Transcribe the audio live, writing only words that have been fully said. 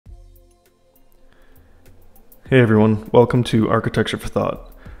Hey everyone, welcome to Architecture for Thought.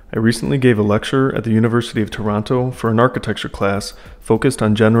 I recently gave a lecture at the University of Toronto for an architecture class focused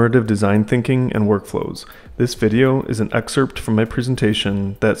on generative design thinking and workflows. This video is an excerpt from my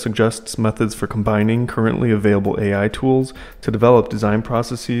presentation that suggests methods for combining currently available AI tools to develop design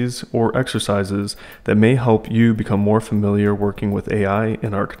processes or exercises that may help you become more familiar working with AI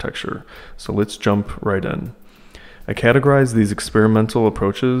in architecture. So let's jump right in. I categorize these experimental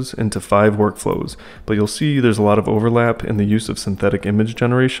approaches into 5 workflows, but you'll see there's a lot of overlap in the use of synthetic image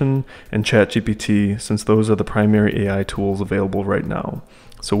generation and ChatGPT, since those are the primary AI tools available right now.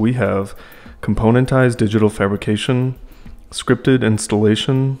 So we have componentized digital fabrication, scripted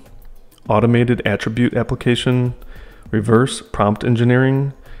installation, automated attribute application, reverse prompt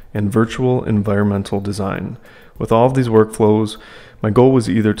engineering, and virtual environmental design. With all of these workflows, my goal was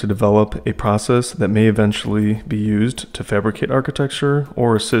either to develop a process that may eventually be used to fabricate architecture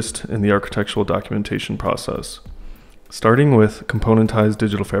or assist in the architectural documentation process. Starting with componentized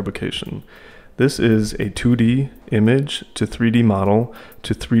digital fabrication. This is a 2D image to 3D model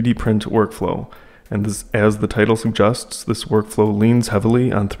to 3D print workflow. And this, as the title suggests, this workflow leans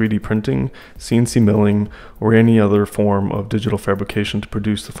heavily on 3D printing, CNC milling, or any other form of digital fabrication to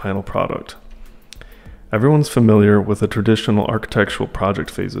produce the final product. Everyone's familiar with the traditional architectural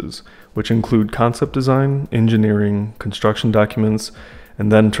project phases, which include concept design, engineering, construction documents,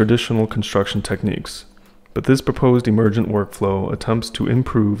 and then traditional construction techniques. But this proposed emergent workflow attempts to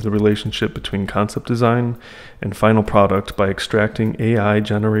improve the relationship between concept design and final product by extracting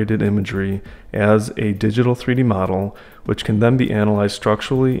AI-generated imagery as a digital 3D model, which can then be analyzed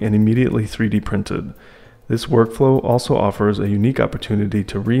structurally and immediately 3D printed. This workflow also offers a unique opportunity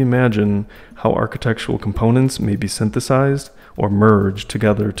to reimagine how architectural components may be synthesized or merged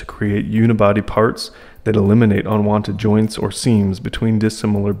together to create unibody parts that eliminate unwanted joints or seams between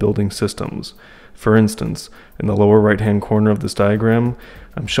dissimilar building systems. For instance, in the lower right-hand corner of this diagram,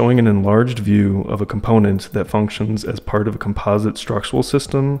 I'm showing an enlarged view of a component that functions as part of a composite structural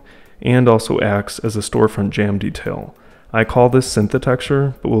system and also acts as a storefront jamb detail. I call this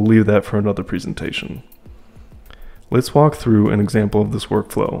synthitecture, but we'll leave that for another presentation. Let's walk through an example of this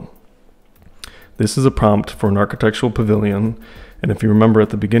workflow. This is a prompt for an architectural pavilion, and if you remember at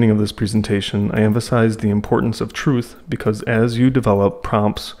the beginning of this presentation, I emphasized the importance of truth because as you develop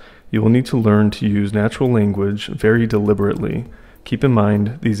prompts, you will need to learn to use natural language very deliberately. Keep in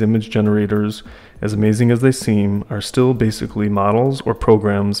mind, these image generators, as amazing as they seem, are still basically models or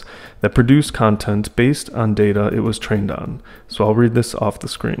programs that produce content based on data it was trained on. So I'll read this off the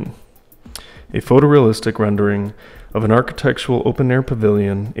screen. A photorealistic rendering of an architectural open-air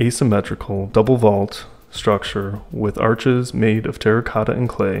pavilion, asymmetrical, double vault structure with arches made of terracotta and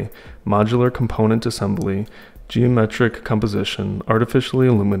clay, modular component assembly, geometric composition, artificially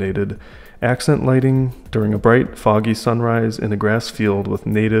illuminated, accent lighting during a bright, foggy sunrise in a grass field with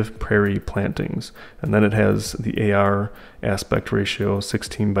native prairie plantings. And then it has the AR aspect ratio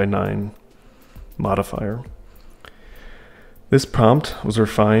 16:9 modifier. This prompt was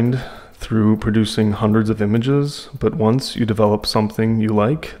refined through producing hundreds of images, but once you develop something you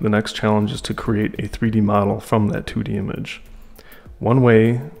like, the next challenge is to create a 3D model from that 2D image. One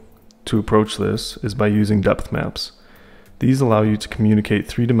way to approach this is by using depth maps. These allow you to communicate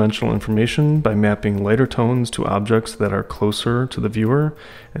 3-dimensional information by mapping lighter tones to objects that are closer to the viewer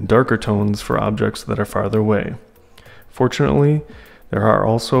and darker tones for objects that are farther away. Fortunately, there are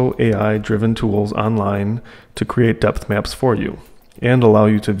also AI-driven tools online to create depth maps for you and allow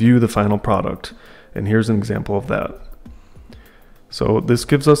you to view the final product. And here's an example of that. So this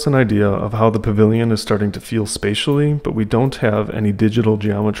gives us an idea of how the pavilion is starting to feel spatially, but we don't have any digital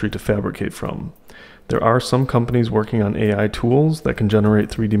geometry to fabricate from. There are some companies working on AI tools that can generate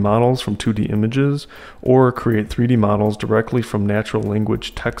 3D models from 2D images or create 3D models directly from natural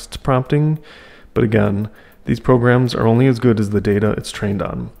language text prompting. But again, these programs are only as good as the data it's trained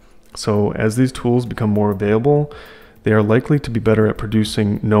on. So as these tools become more available, they are likely to be better at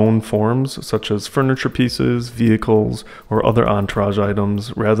producing known forms such as furniture pieces, vehicles, or other entourage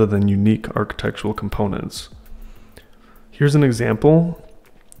items rather than unique architectural components. Here's an example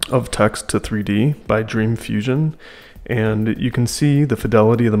of text to 3D by DreamFusion, and you can see the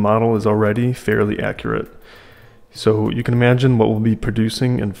fidelity of the model is already fairly accurate. So you can imagine what we'll be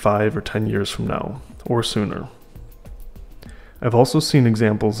producing in 5 or 10 years from now, or sooner. I've also seen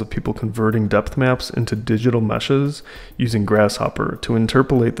examples of people converting depth maps into digital meshes using Grasshopper to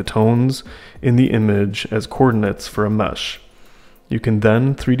interpolate the tones in the image as coordinates for a mesh. You can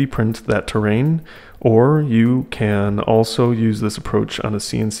then 3D print that terrain, or you can also use this approach on a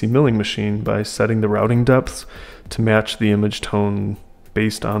CNC milling machine by setting the routing depths to match the image tone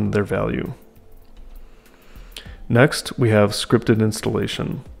based on their value. Next, we have scripted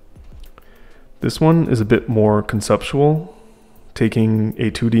installation. This one is a bit more conceptual, taking a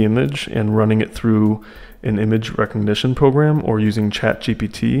 2D image and running it through an image recognition program or using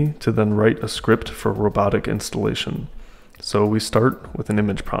ChatGPT to then write a script for robotic installation. So we start with an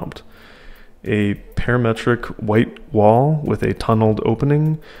image prompt. A parametric white wall with a tunneled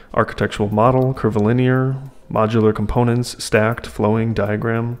opening, architectural model, curvilinear, modular components, stacked, flowing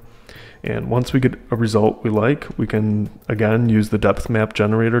diagram. And once we get a result we like, we can again use the depth map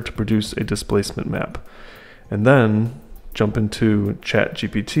generator to produce a displacement map. And then jump into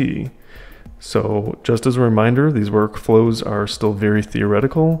ChatGPT. So just as a reminder, these workflows are still very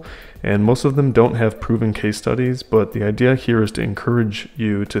theoretical, and most of them don't have proven case studies, but the idea here is to encourage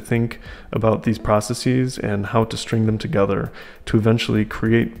you to think about these processes and how to string them together to eventually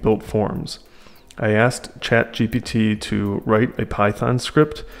create built forms. I asked ChatGPT to write a Python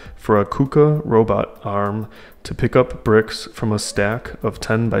script for a KUKA robot arm to pick up bricks from a stack of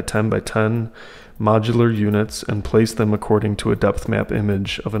 10 by 10 by 10 modular units and place them according to a depth map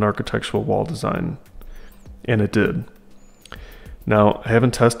image of an architectural wall design. And it did. Now, I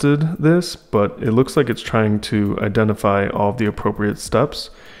haven't tested this, but it looks like it's trying to identify all of the appropriate steps,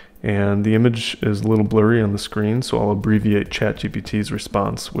 and the image is a little blurry on the screen, so I'll abbreviate ChatGPT's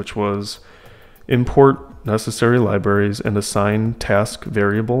response, which was: import necessary libraries and assign task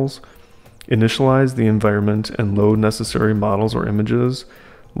variables, initialize the environment and load necessary models or images,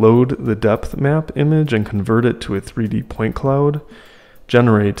 load the depth map image and convert it to a 3D point cloud,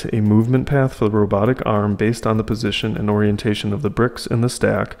 generate a movement path for the robotic arm based on the position and orientation of the bricks in the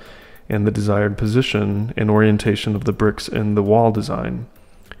stack and the desired position and orientation of the bricks in the wall design,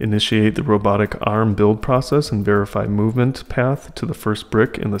 initiate the robotic arm build process and verify movement path to the first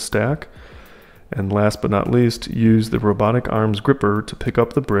brick in the stack, and last but not least, use the robotic arm's gripper to pick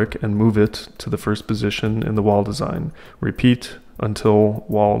up the brick and move it to the first position in the wall design. Repeat until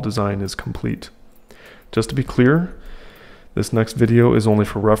wall design is complete. Just to be clear, this next video is only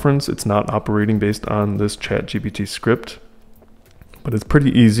for reference. It's not operating based on this ChatGPT script, but it's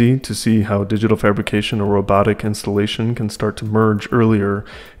pretty easy to see how digital fabrication or robotic installation can start to merge earlier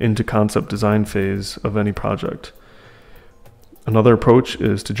into concept design phase of any project. Another approach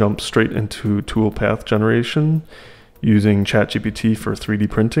is to jump straight into toolpath generation using ChatGPT for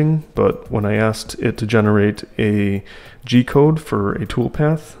 3D printing, but when I asked it to generate a G-code for a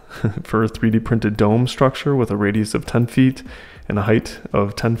toolpath for a 3D printed dome structure with a radius of 10 feet and a height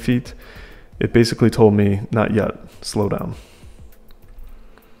of 10 feet, it basically told me, not yet, slow down.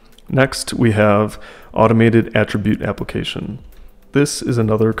 Next, we have automated attribute application. This is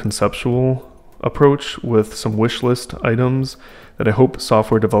another conceptual approach with some wish list items that I hope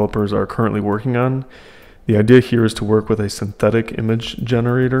software developers are currently working on. The idea here is to work with a synthetic image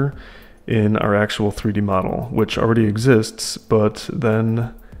generator in our actual 3D model, which already exists, but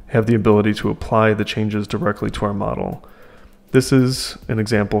then have the ability to apply the changes directly to our model. This is an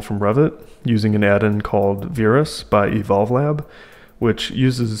example from Revit using an add-in called Veras by EvolveLab, which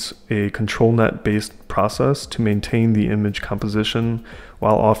uses a control net based process to maintain the image composition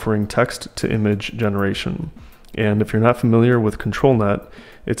while offering text to image generation. And if you're not familiar with control net,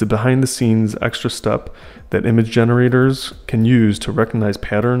 it's a behind the scenes extra step that image generators can use to recognize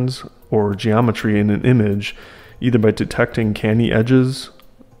patterns or geometry in an image, either by detecting canny edges,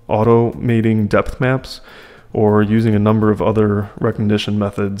 automating depth maps, or using a number of other recognition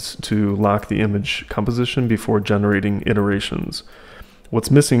methods to lock the image composition before generating iterations.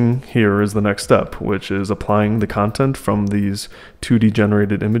 What's missing here is the next step, which is applying the content from these 2D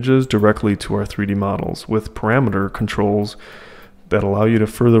generated images directly to our 3D models with parameter controls that allow you to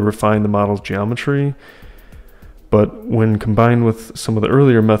further refine the model's geometry. But when combined with some of the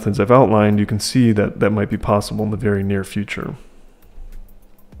earlier methods I've outlined, you can see that that might be possible in the very near future.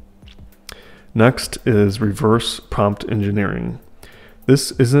 Next is reverse prompt engineering.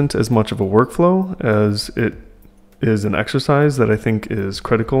 This isn't as much of a workflow as it is an exercise that I think is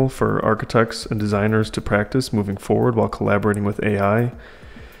critical for architects and designers to practice moving forward while collaborating with AI.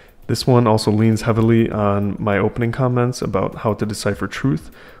 This one also leans heavily on my opening comments about how to decipher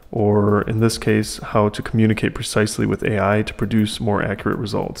truth, or in this case, how to communicate precisely with AI to produce more accurate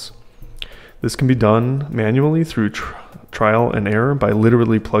results. This can be done manually through trial and error by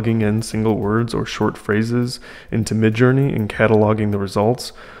literally plugging in single words or short phrases into midjourney and cataloging the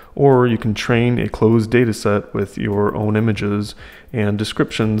results, or you can train a closed dataset with your own images and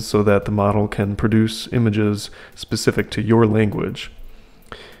descriptions so that the model can produce images specific to your language.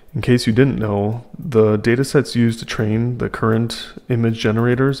 In case you didn't know, the datasets used to train the current image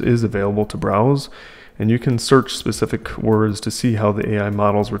generators is available to browse, and you can search specific words to see how the AI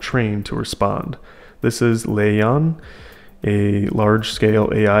models were trained to respond. This is Laion, a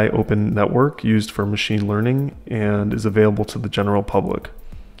large-scale AI open network used for machine learning and is available to the general public.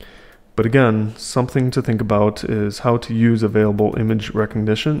 But again, something to think about is how to use available image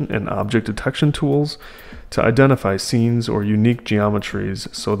recognition and object detection tools to identify scenes or unique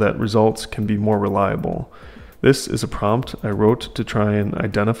geometries so that results can be more reliable. This is a prompt I wrote to try and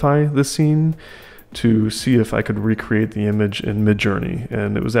identify the scene to see if I could recreate the image in midjourney,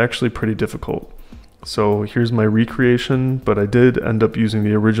 and it was actually pretty difficult. So here's my recreation, but I did end up using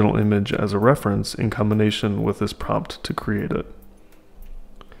the original image as a reference in combination with this prompt to create it.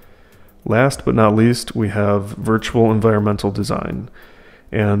 Last but not least, we have virtual environmental design.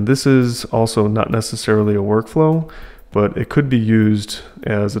 And this is also not necessarily a workflow, but it could be used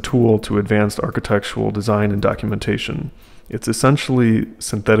as a tool to advanced architectural design and documentation. It's essentially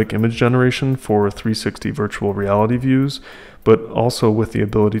synthetic image generation for 360 virtual reality views, but also with the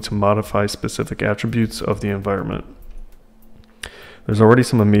ability to modify specific attributes of the environment. There's already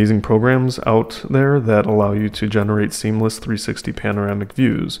some amazing programs out there that allow you to generate seamless 360 panoramic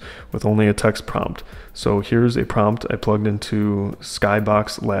views with only a text prompt. So here's a prompt I plugged into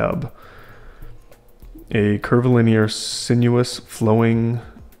Skybox Lab. A curvilinear, sinuous, flowing,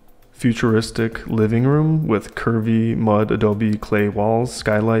 futuristic living room with curvy mud adobe clay walls,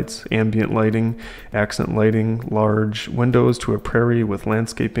 skylights, ambient lighting, accent lighting, large windows to a prairie with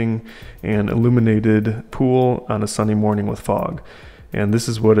landscaping, and illuminated pool on a sunny morning with fog. And this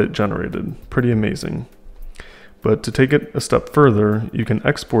is what it generated. Pretty amazing. But to take it a step further, you can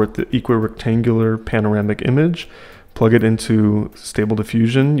export the equirectangular panoramic image, plug it into Stable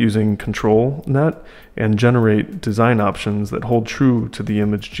Diffusion using ControlNet, and generate design options that hold true to the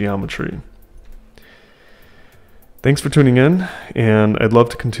image geometry. Thanks for tuning in, and I'd love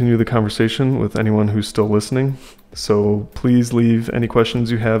to continue the conversation with anyone who's still listening. So please leave any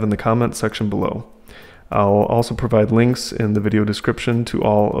questions you have in the comment section below. I'll also provide links in the video description to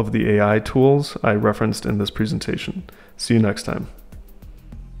all of the AI tools I referenced in this presentation. See you next time.